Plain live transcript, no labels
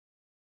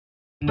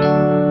So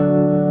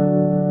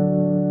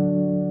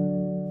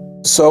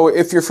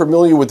if you're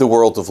familiar with the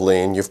world of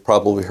lean, you've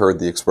probably heard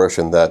the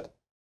expression that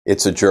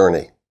it's a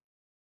journey.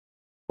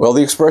 Well,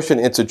 the expression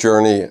it's a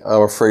journey,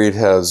 I'm afraid,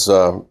 has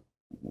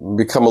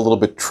become a little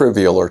bit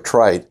trivial or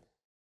trite.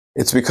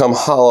 It's become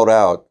hollowed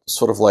out,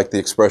 sort of like the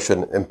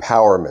expression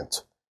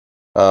empowerment.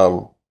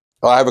 I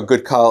have a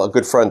good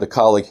friend, a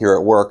colleague here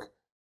at work,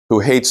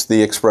 who hates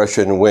the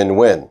expression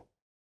win-win.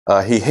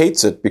 He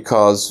hates it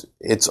because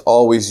it's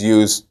always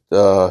used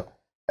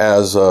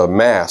as a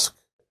mask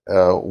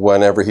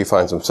whenever he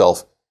finds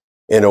himself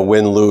in a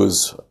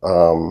win-lose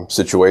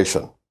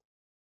situation.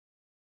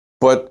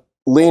 But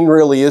lean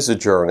really is a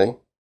journey,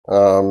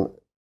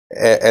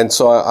 and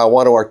so I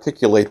want to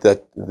articulate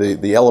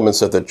the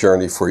elements of that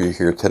journey for you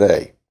here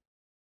today.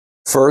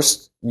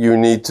 First, you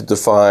need to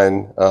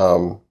define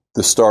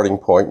the starting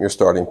point, your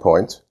starting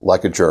point,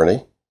 like a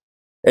journey,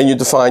 and you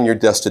define your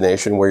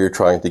destination, where you're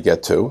trying to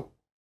get to,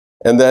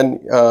 and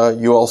then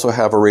you also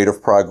have a rate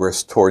of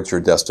progress towards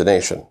your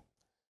destination.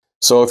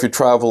 So if you're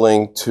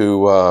traveling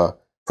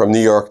from New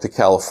York to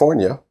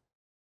California,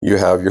 you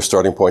have your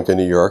starting point in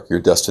New York, your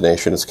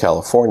destination is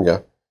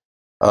California,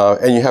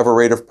 and you have a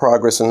rate of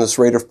progress, and this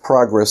rate of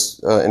progress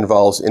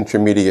involves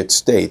intermediate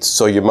states.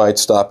 So you might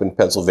stop in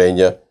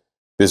Pennsylvania,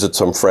 visit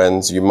some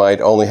friends. You might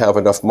only have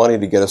enough money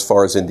to get as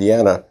far as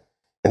Indiana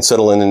and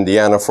settle in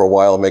Indiana for a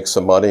while, make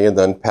some money, and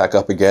then pack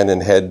up again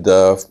and head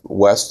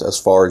west as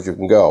far as you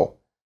can go.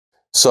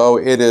 So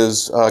it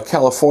is,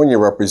 California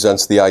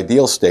represents the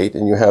ideal state,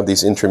 and you have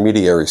these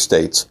intermediary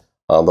states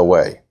on the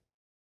way.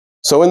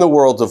 So in the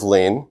world of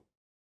lean,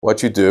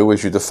 what you do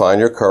is you define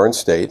your current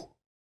state,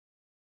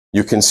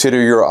 you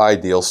consider your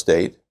ideal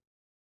state,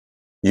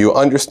 you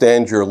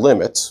understand your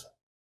limits,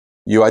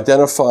 you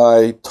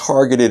identify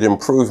targeted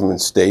improvement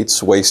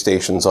states, way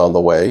stations on the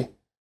way,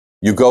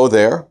 you go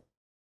there,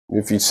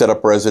 if you set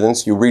up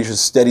residence, you reach a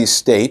steady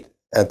state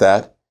at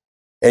that,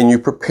 and you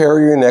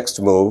prepare your next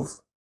move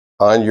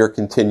on your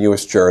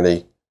continuous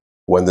journey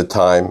when the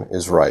time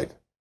is right.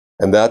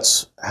 And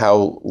that's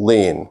how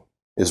lean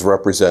is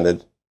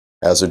represented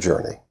as a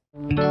journey.